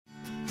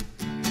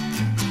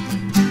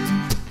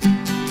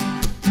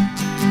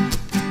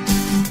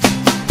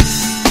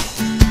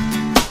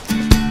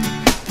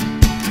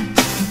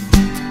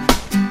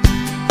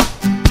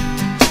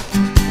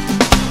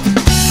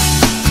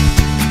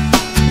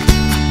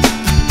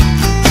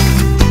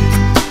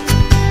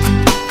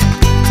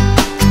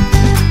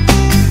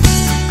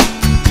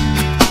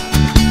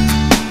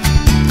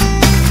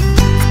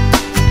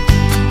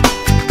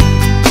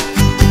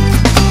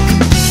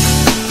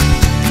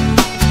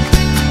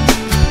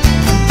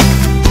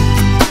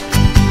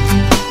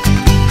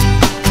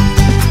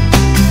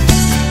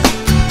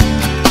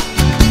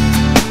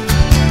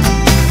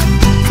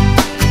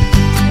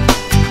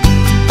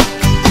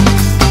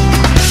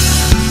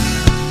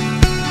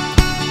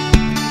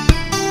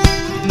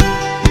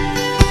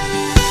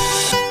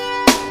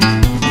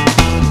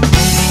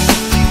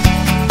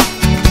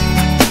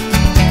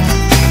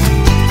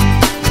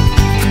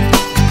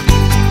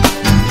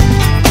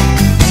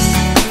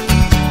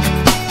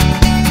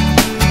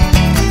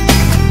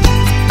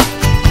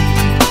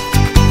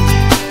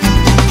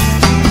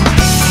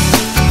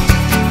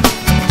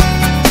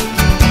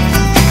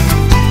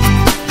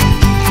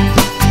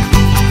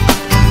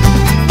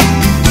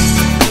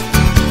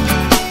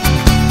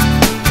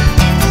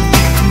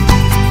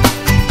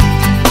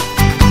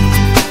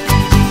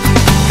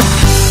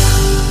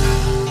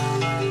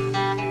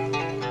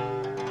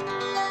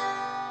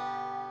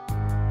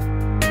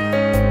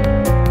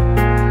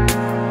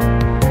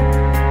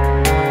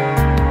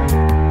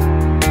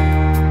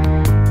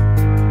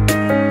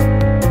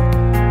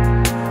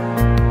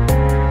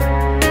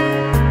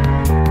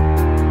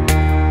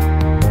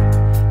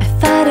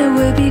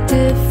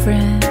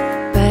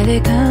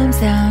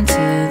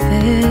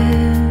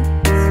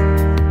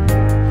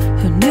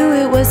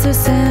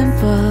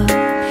simple,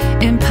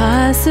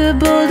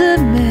 impossible to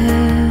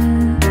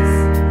miss.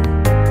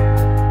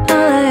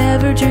 All I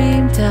ever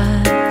dreamed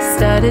of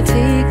started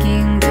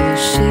taking the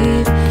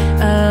shape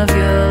of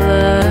your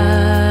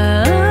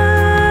love.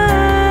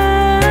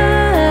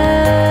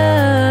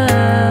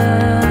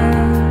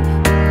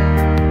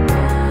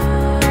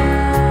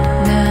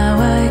 Now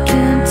I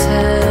can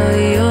tell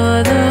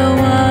you're the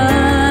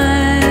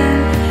one.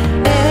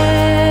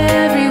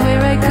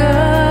 Everywhere I go,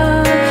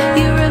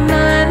 you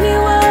remind me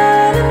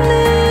what I'm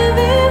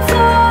living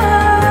for.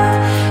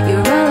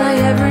 You're all I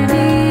ever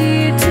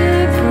need to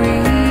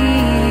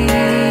breathe.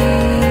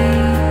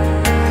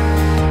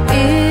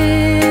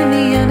 In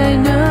the end, I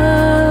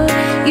know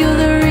you're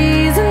the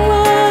reason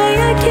why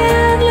I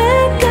can't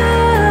let go.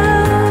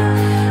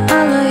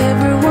 All I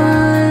ever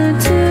want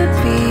to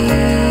be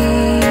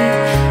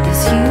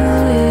is you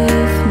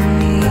with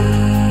me.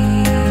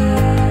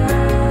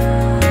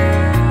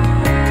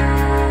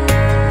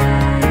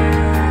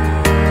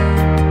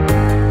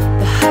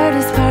 The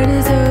hardest part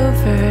is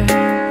over,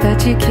 but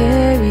you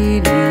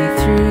carried me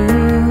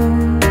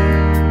through.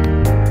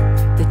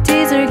 The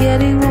days are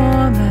getting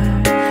warmer,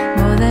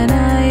 more than I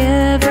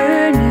ever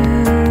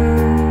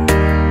knew.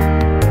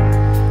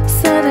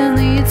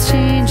 Suddenly it's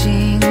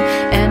changing,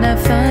 and I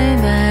find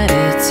that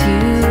it's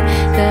you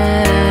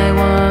that I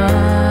want.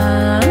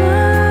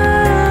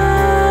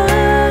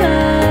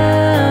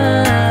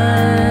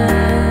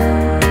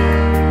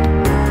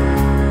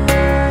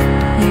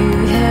 You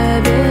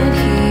have been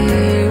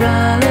here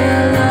all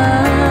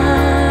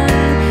along.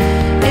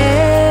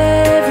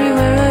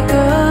 Everywhere I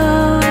go,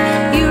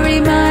 you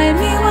remind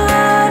me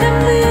what I'm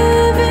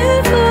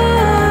living for.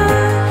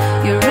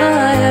 You're all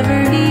I ever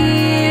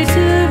need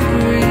to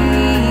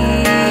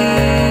breathe.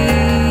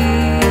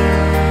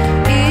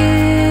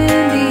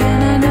 In the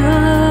end, I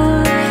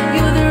know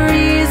you're the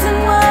reason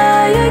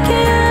why I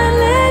can't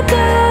let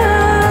go.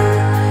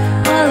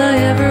 All I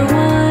ever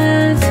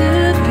want to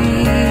be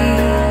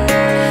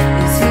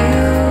is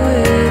you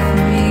with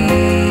me.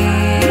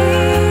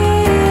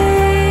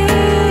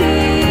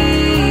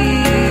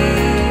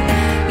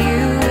 You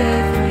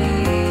with me.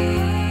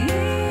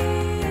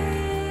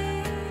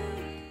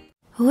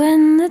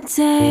 When the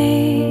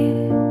day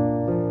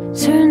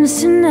turns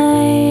to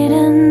night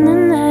and the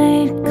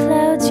night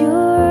clouds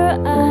your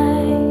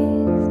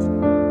eyes,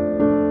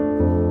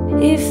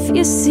 if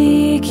you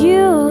seek,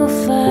 you'll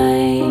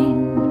find.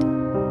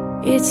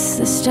 It's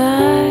the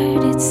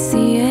start, it's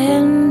the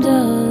end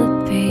of the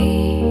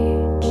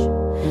page.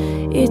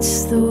 It's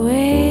the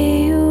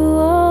way you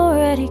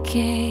already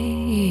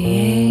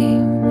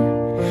came.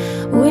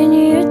 When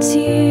your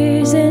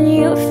tears and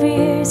your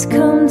fears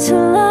come to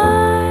life,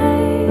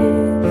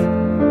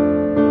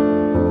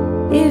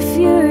 if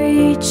you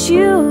reach,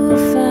 you'll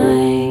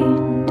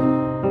find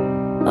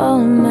all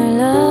my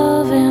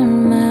love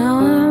and my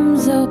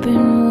arms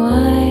open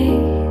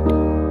wide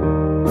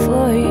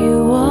for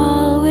you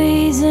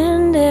always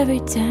and every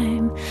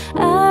time.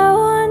 I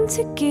want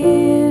to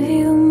give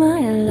you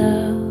my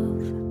love.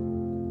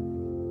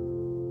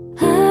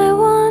 I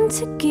want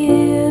to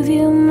give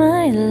you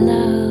my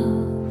love.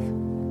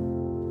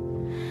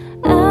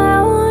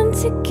 I want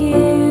to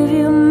give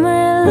you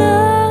my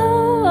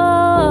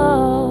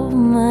love,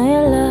 my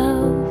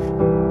love,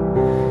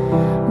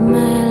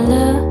 my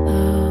love,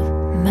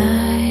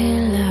 my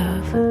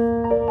love.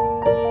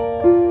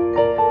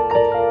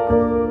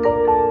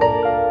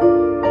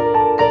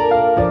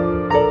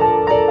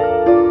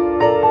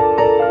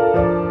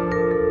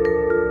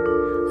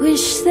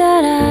 Wish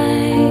that I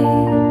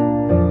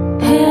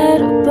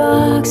had a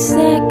box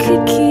that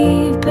could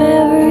keep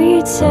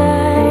every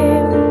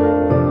time,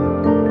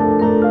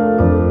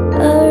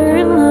 a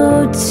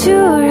remote to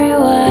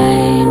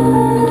rewind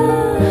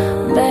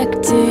back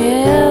to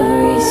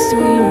every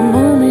sweet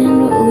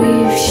moment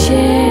we've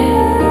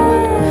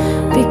shared,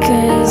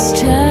 because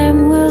time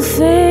will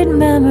fade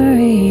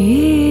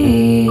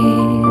memories.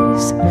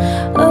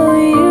 Oh,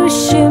 you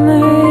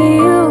shimmer,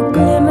 you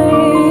glimmer,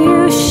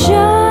 you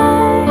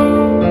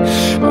shine.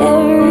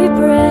 Every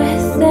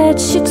breath that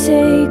you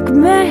take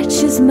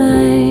matches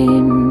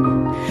mine.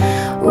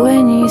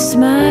 When you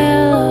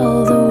smile,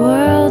 all the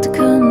world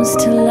comes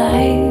to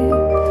life.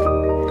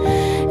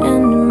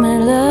 And my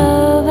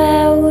love,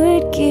 I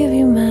would give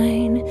you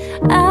mine.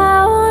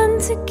 I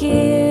want to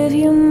give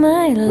you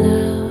my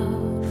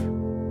love.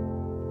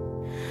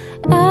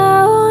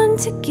 I want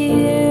to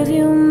give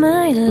you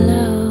my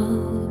love.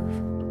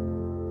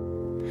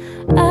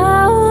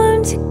 I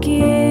want to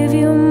give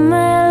you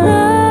my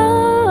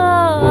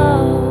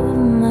love,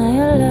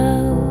 my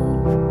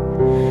love,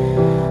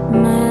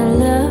 my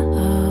love,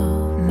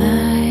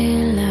 my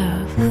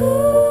love. Ooh,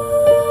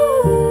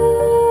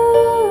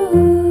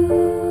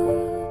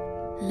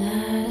 la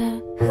da,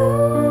 ooh.